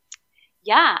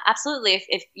 Yeah, absolutely.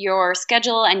 If your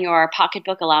schedule and your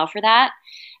pocketbook allow for that,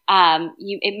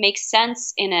 it makes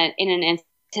sense in an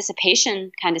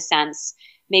anticipation kind of sense.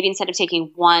 Maybe instead of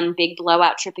taking one big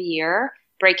blowout trip a year,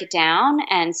 break it down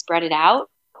and spread it out.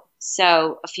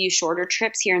 So a few shorter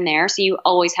trips here and there, so you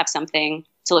always have something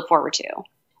to look forward to,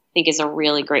 I think is a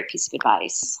really great piece of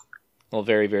advice. Well,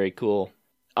 very, very cool.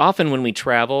 Often when we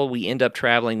travel, we end up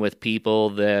traveling with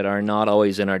people that are not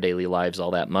always in our daily lives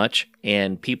all that much,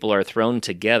 and people are thrown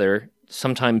together,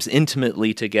 sometimes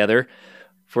intimately together,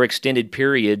 for extended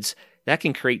periods. That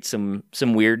can create some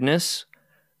weirdness.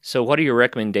 So what are your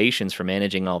recommendations for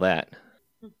managing all that?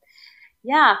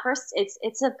 Yeah, first,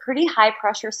 it's a pretty high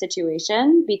pressure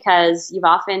situation because you've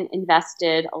often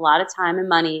invested a lot of time and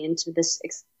money into this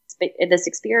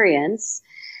experience,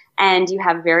 and you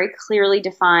have very clearly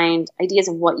defined ideas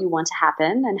of what you want to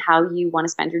happen and how you want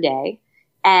to spend your day.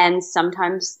 And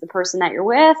sometimes the person that you're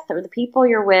with or the people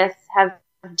you're with have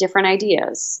different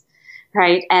ideas,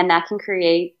 right? And that can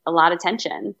create a lot of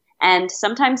tension. And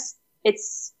sometimes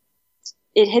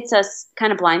it hits us,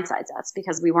 kind of blindsides us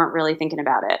because we weren't really thinking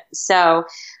about it. So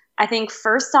I think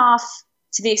first off,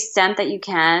 to the extent that you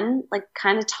can, like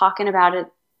kind of talking about it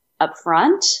up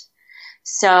front.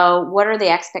 So what are the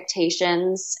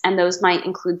expectations? And those might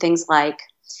include things like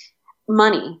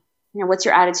money. What's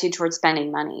your attitude towards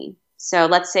spending money? So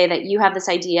let's say that you have this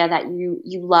idea that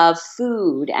you love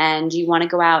food and you want to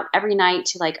go out every night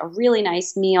to like a really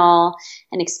nice meal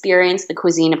and experience the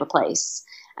cuisine of a place.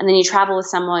 And then you travel with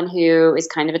someone who is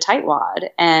kind of a tightwad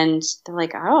and they're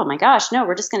like, oh my gosh, no,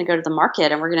 we're just going to go to the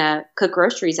market and we're going to cook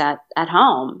groceries at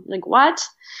home. Like, what?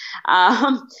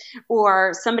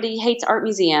 Or somebody hates art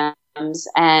museums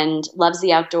and loves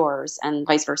the outdoors and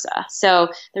vice versa. So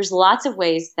there's lots of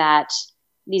ways that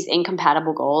these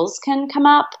incompatible goals can come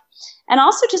up. And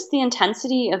also just the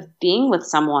intensity of being with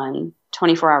someone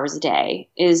 24 hours a day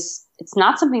it's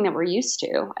not something that we're used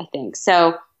to, I think.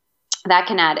 So that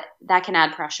can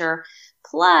add pressure.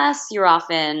 Plus, you're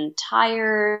often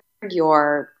tired,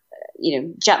 you're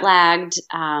jet lagged.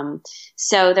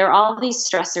 So there are all these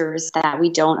stressors that we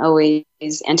don't always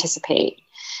anticipate.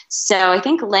 So I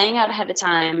think laying out ahead of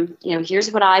time,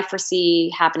 here's what I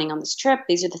foresee happening on this trip.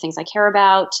 These are the things I care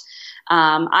about.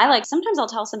 Sometimes I'll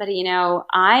tell somebody,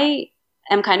 I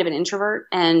am kind of an introvert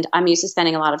and I'm used to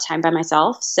spending a lot of time by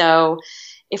myself. So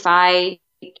if I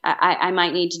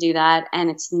might need to do that, and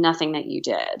it's nothing that you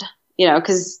did,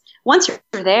 because once you're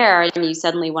there and you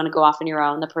suddenly want to go off on your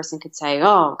own, the person could say,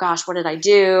 oh gosh, what did I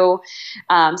do?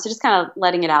 So just kind of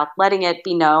letting it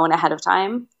be known ahead of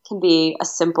time can be a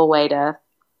simple way to,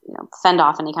 fend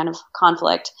off any kind of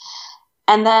conflict.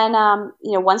 And then,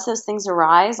 once those things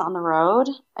arise on the road,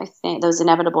 I think those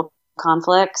inevitable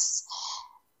conflicts,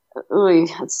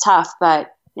 it's tough,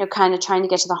 but kind of trying to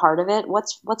get to the heart of it.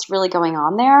 What's really going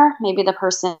on there? Maybe the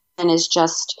person is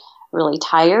just really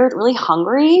tired, really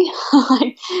hungry.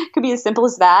 Like, could be as simple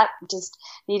as that. Just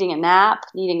needing a nap,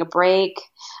 needing a break.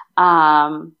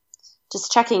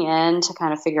 Just checking in to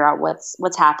kind of figure out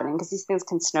what's happening, because these things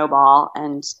can snowball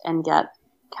and get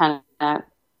kind of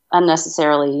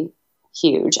unnecessarily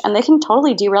huge, and they can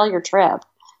totally derail your trip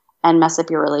and mess up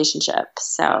your relationship.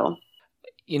 So.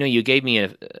 You gave me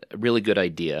a really good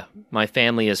idea. My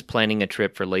family is planning a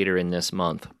trip for later in this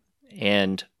month,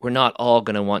 and we're not all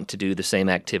going to want to do the same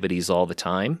activities all the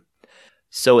time.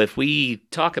 So if we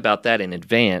talk about that in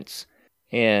advance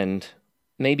and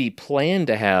maybe plan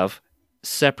to have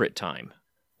separate time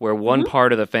where one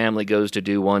part of the family goes to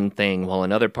do one thing while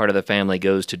another part of the family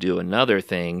goes to do another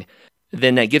thing,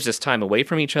 then that gives us time away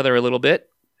from each other a little bit,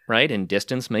 right? And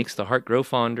distance makes the heart grow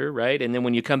fonder, right? And then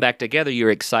when you come back together, you're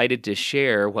excited to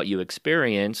share what you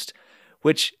experienced,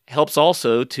 which helps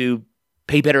also to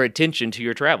pay better attention to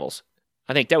your travels.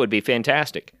 I think that would be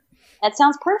fantastic. That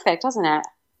sounds perfect, doesn't it?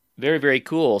 Very, very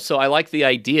cool. So I like the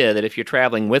idea that if you're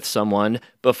traveling with someone,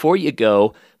 before you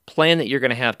go, plan that you're going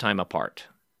to have time apart.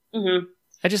 Mm-hmm.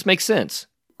 That just makes sense.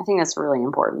 I think that's really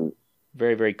important.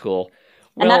 Very, very cool.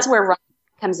 And that's where running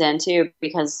comes in too,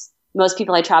 because most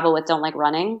people I travel with don't like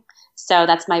running. So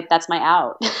that's my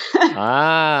out.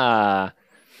 Ah.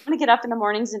 I'm going to get up in the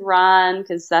mornings and run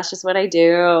because that's just what I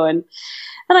do. And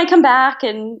then I come back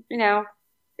and,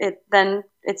 then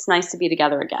it's nice to be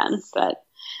together again. But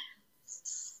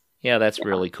yeah, that's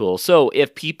really cool. So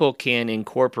if people can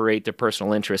incorporate their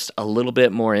personal interests a little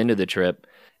bit more into the trip,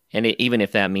 and even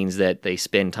if that means that they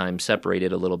spend time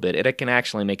separated a little bit, it can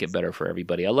actually make it better for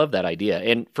everybody. I love that idea.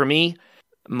 And for me,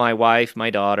 my wife, my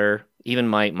daughter, even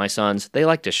my sons, they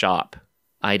like to shop.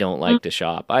 I don't like to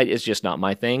shop. It's just not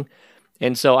my thing.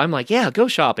 And so I'm like, yeah, go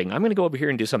shopping. I'm going to go over here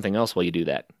and do something else while you do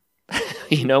that.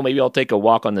 Maybe I'll take a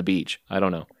walk on the beach. I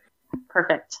don't know.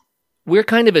 Perfect. We're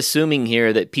kind of assuming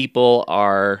here that people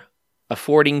are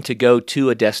affording to go to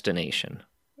a destination.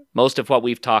 Most of what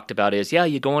we've talked about is,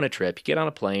 you go on a trip, you get on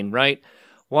a plane, right?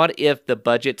 What if the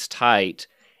budget's tight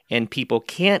and people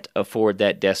can't afford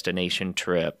that destination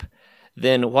trip?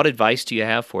 Then what advice do you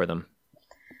have for them?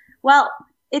 Well,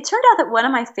 it turned out that one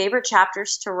of my favorite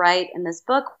chapters to write in this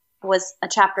book was a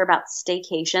chapter about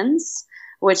staycations,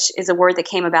 which is a word that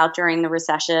came about during the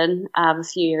recession of a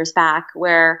few years back,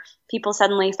 where people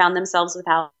suddenly found themselves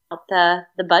without the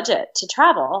budget to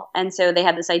travel. And so they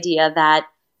had this idea that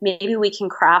maybe we can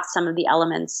craft some of the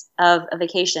elements of a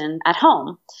vacation at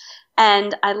home.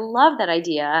 And I love that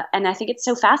idea. And I think it's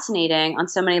so fascinating on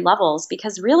so many levels,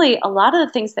 because really a lot of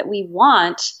the things that we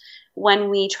want when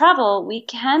we travel, we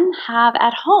can have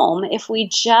at home if we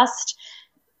just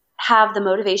have the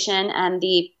motivation and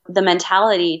the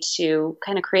mentality to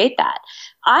kind of create that.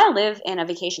 I live in a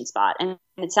vacation spot, and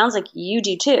it sounds like you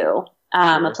do too.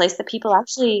 Sure. A place that people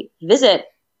actually visit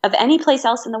of any place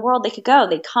else in the world they could go.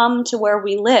 They come to where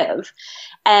we live,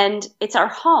 and it's our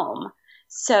home.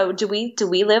 So do we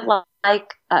live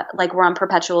like we're on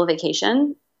perpetual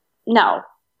vacation? No,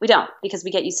 we don't, because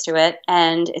we get used to it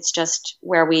and it's just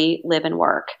where we live and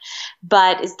work.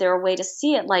 But is there a way to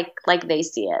see it like they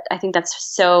see it? I think that's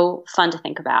so fun to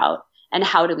think about. And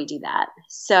how do we do that?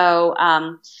 So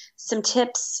some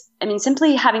tips. I mean,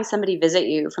 simply having somebody visit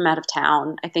you from out of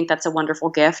town, I think that's a wonderful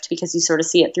gift, because you sort of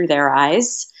see it through their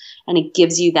eyes and it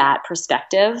gives you that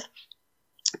perspective.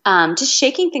 Just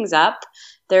shaking things up.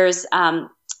 There's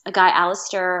a guy,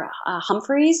 Alistair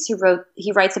Humphreys,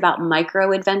 he writes about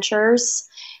micro adventures,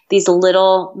 these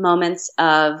little moments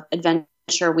of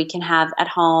adventure we can have at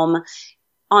home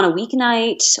on a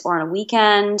weeknight or on a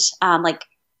weekend, like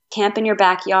camp in your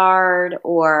backyard,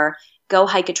 or go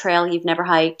hike a trail you've never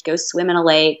hiked, go swim in a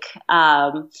lake,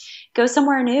 go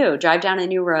somewhere new, drive down a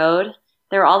new road.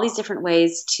 There are all these different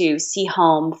ways to see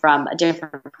home from a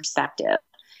different perspective.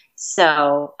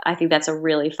 So I think that's a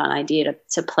really fun idea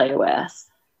to play with.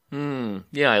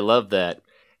 Yeah, I love that.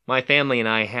 My family and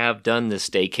I have done this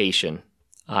staycation.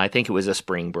 I think it was a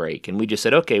spring break. And we just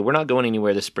said, okay, we're not going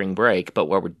anywhere this spring break. But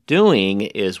what we're doing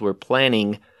is we're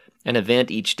planning an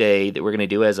event each day that we're going to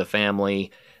do as a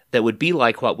family that would be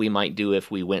like what we might do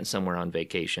if we went somewhere on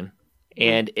vacation.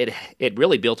 And it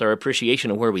really built our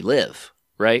appreciation of where we live,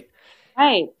 right?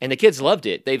 Right. And the kids loved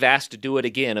it. They've asked to do it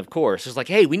again, of course. It's like,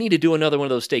 hey, we need to do another one of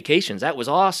those staycations. That was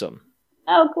awesome.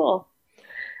 Oh, cool.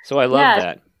 So I love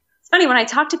that. It's funny, when I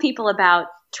talk to people about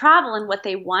travel and what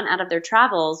they want out of their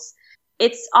travels,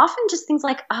 it's often just things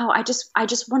like, oh, I just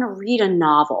want to read a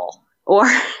novel, or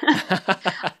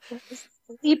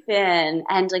sleep in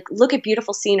and like look at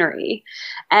beautiful scenery.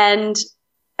 And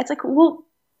it's like, well,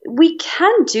 we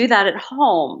can do that at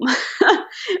home.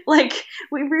 Like,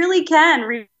 we really can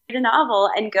read a novel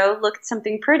and go look at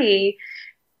something pretty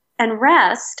and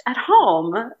rest at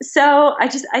home. So I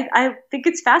think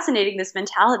it's fascinating, this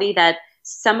mentality that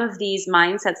some of these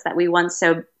mindsets that we want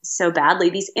so badly,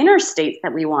 these inner states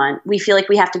that we want, we feel like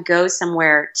we have to go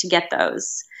somewhere to get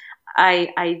those.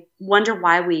 I wonder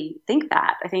why we think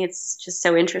that. I think it's just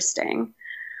so interesting.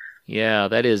 Yeah,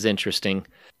 that is interesting.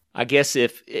 I guess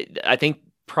I think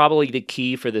probably the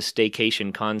key for the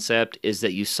staycation concept is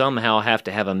that you somehow have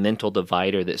to have a mental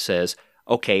divider that says,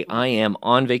 okay, I am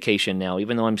on vacation now,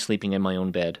 even though I'm sleeping in my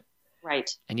own bed. Right.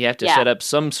 And you have to Yeah. set up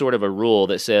some sort of a rule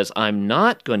that says, I'm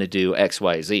not going to do X,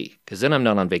 Y, Z, because then I'm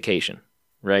not on vacation,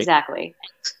 right? Exactly.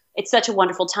 It's such a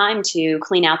wonderful time to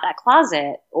clean out that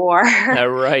closet or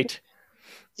Right.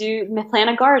 plant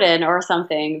a garden or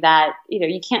something that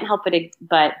you can't help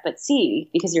but see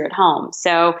because you're at home.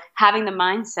 So having the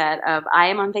mindset of I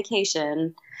am on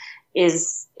vacation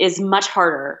is much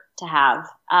harder to have.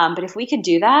 But if we could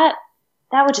do that,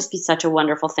 that would just be such a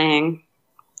wonderful thing.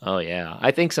 Oh, yeah.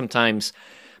 I think sometimes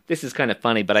this is kind of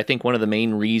funny, but I think one of the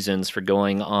main reasons for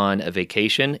going on a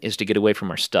vacation is to get away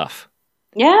from our stuff.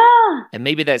 Yeah. And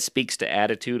maybe that speaks to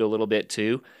attitude a little bit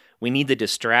too. We need the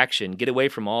distraction, get away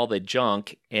from all the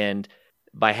junk, and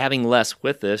by having less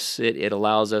with us, it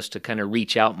allows us to kind of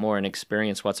reach out more and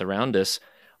experience what's around us.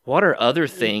 What are other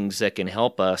things that can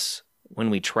help us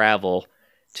when we travel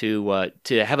to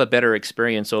have a better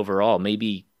experience overall?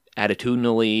 Maybe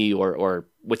attitudinally or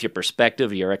with your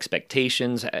perspective, your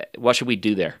expectations. What should we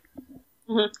do there?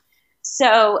 Mm-hmm.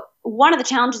 So one of the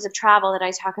challenges of travel that I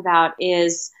talk about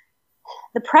is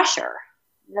the pressure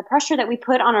that we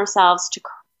put on ourselves to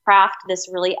craft this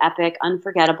really epic,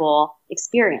 unforgettable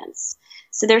experience.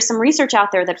 So there's some research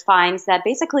out there that finds that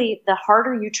basically the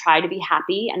harder you try to be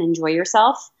happy and enjoy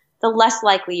yourself, the less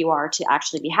likely you are to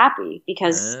actually be happy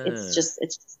because it's just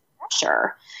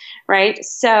pressure, right?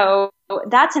 So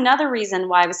that's another reason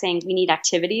why I was saying we need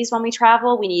activities when we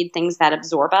travel. We need things that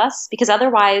absorb us because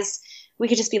otherwise we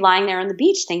could just be lying there on the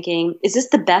beach thinking, is this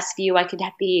the best view I could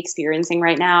be experiencing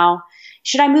right now?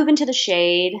 Should I move into the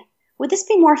shade? Would this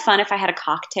be more fun if I had a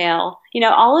cocktail?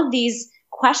 All of these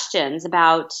questions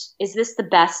about, is this the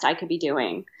best I could be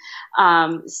doing?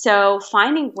 So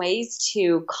finding ways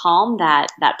to calm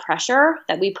that pressure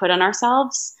that we put on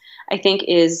ourselves, I think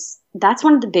that's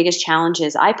one of the biggest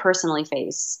challenges I personally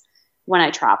face when I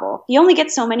travel. You only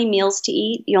get so many meals to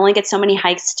eat. You only get so many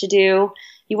hikes to do.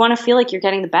 You want to feel like you're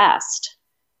getting the best.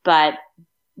 But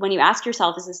when you ask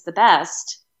yourself, is this the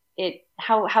best?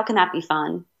 How can that be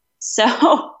fun?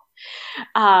 So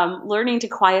learning to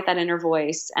quiet that inner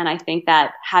voice. And I think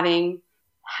that having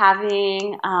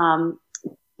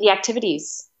the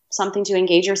activities, something to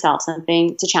engage yourself,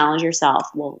 something to challenge yourself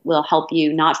will help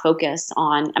you not focus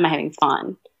on, am I having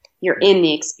fun? You're in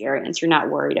the experience. You're not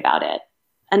worried about it.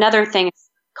 Another thing is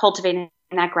cultivating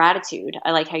that gratitude.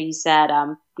 I like how you said,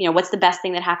 what's the best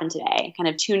thing that happened today? Kind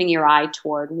of tuning your eye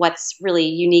toward what's really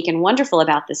unique and wonderful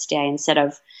about this day instead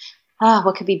of,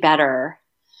 what could be better?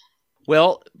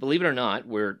 Well, believe it or not,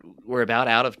 we're about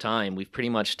out of time. We've pretty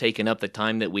much taken up the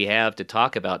time that we have to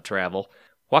talk about travel.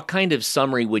 What kind of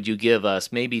summary would you give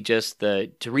us? Maybe just to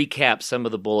recap some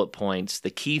of the bullet points, the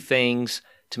key things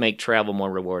to make travel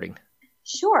more rewarding.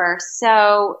 Sure.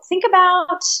 So think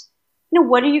about,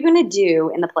 what are you going to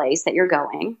do in the place that you're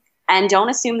going? And don't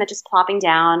assume that just plopping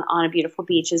down on a beautiful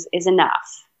beach is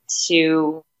enough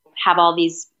to have all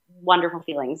these wonderful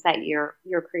feelings that you're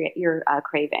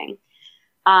craving.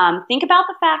 Think about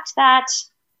the fact that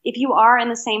if you are in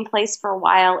the same place for a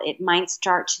while, it might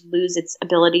start to lose its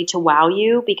ability to wow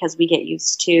you because we get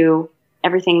used to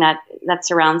everything that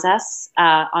surrounds us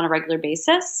on a regular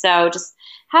basis. So just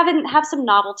have some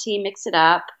novelty, mix it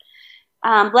up.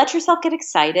 Let yourself get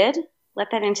excited.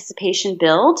 Let that anticipation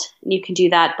build. And you can do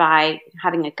that by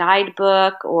having a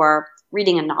guidebook or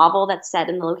reading a novel that's set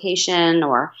in the location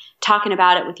or talking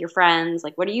about it with your friends.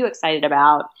 Like, what are you excited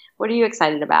about? What are you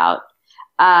excited about?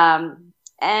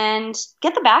 And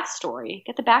get the backstory.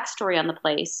 Get the backstory on the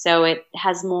place so it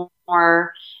has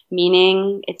more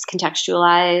meaning. It's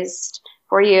contextualized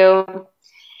for you. And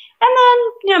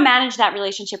then, manage that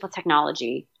relationship with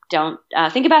technology. Don't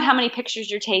think about how many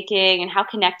pictures you're taking and how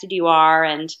connected you are.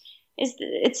 And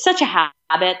it's such a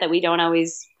habit that we don't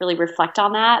always really reflect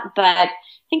on that. But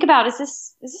think about, is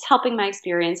this helping my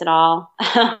experience at all?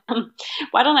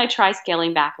 Why don't I try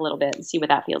scaling back a little bit and see what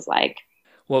that feels like?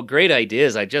 Well, great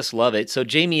ideas. I just love it. So,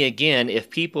 Jamie, again, if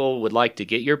people would like to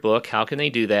get your book, how can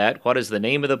they do that? What is the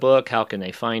name of the book? How can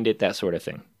they find it? That sort of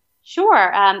thing.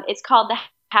 Sure. It's called The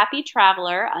Happy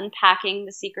Traveler, Unpacking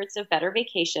the Secrets of Better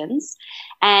Vacations.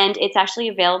 And it's actually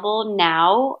available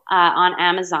now on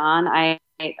Amazon.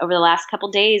 Over the last couple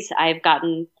days, I've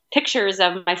gotten pictures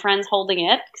of my friends holding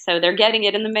it. So they're getting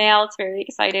it in the mail. It's very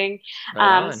exciting.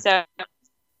 So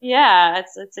yeah,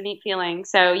 it's a neat feeling.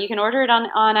 So you can order it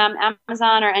on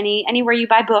Amazon or anywhere you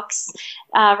buy books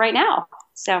right now.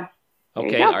 So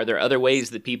okay, are there other ways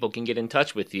that people can get in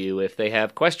touch with you if they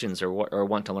have questions or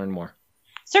want to learn more?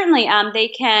 Certainly, they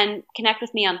can connect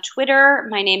with me on Twitter.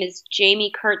 My name is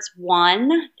Jamie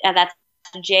Kurtz1. That's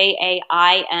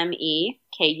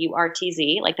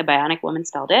JAIMEKURTZ, like the Bionic Woman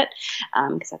spelled it,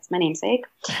 because that's my namesake.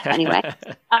 Anyway,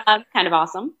 kind of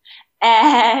awesome.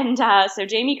 And so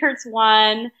Jamie Kurtz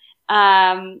 1.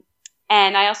 And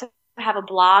I also have a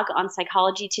blog on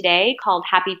Psychology Today called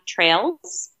Happy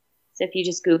Trails. So if you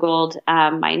just Googled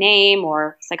my name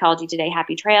or Psychology Today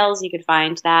Happy Trails, you could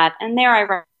find that. And there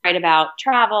I write about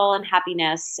travel and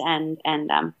happiness and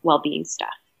well-being stuff.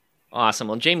 Awesome.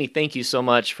 Well, Jamie, thank you so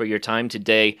much for your time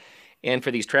today and for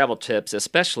these travel tips,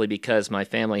 especially because my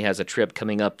family has a trip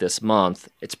coming up this month.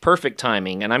 It's perfect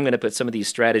timing, and I'm going to put some of these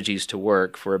strategies to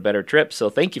work for a better trip. So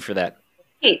thank you for that.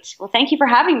 Great. Well, thank you for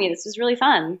having me. This was really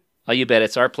fun. Oh, you bet.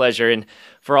 It's our pleasure. And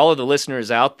for all of the listeners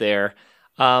out there,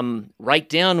 write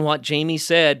down what Jamie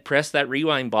said, press that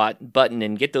rewind button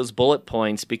and get those bullet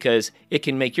points because it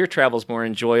can make your travels more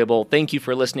enjoyable. Thank you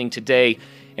for listening today.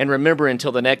 And remember,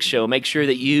 until the next show, make sure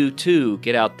that you too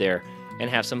get out there and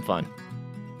have some fun.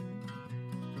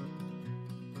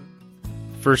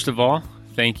 First of all,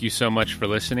 thank you so much for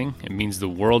listening. It means the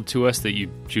world to us that you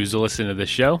choose to listen to the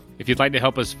show. If you'd like to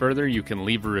help us further, you can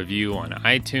leave a review on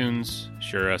iTunes,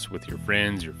 share us with your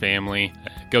friends, your family.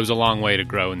 It goes a long way to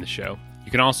grow in the show. You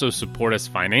can also support us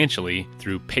financially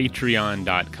through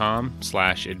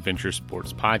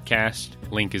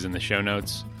patreon.com/adventuresportspodcast. Link is in the show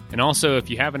notes. And also, if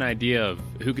you have an idea of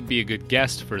who could be a good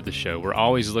guest for the show, we're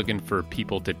always looking for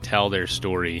people to tell their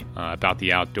story about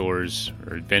the outdoors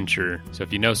or adventure. So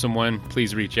if you know someone,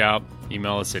 please reach out.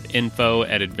 Email us at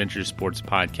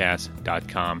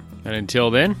info@adventuresportspodcast.com. And until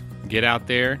then, get out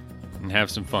there and have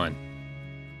some fun.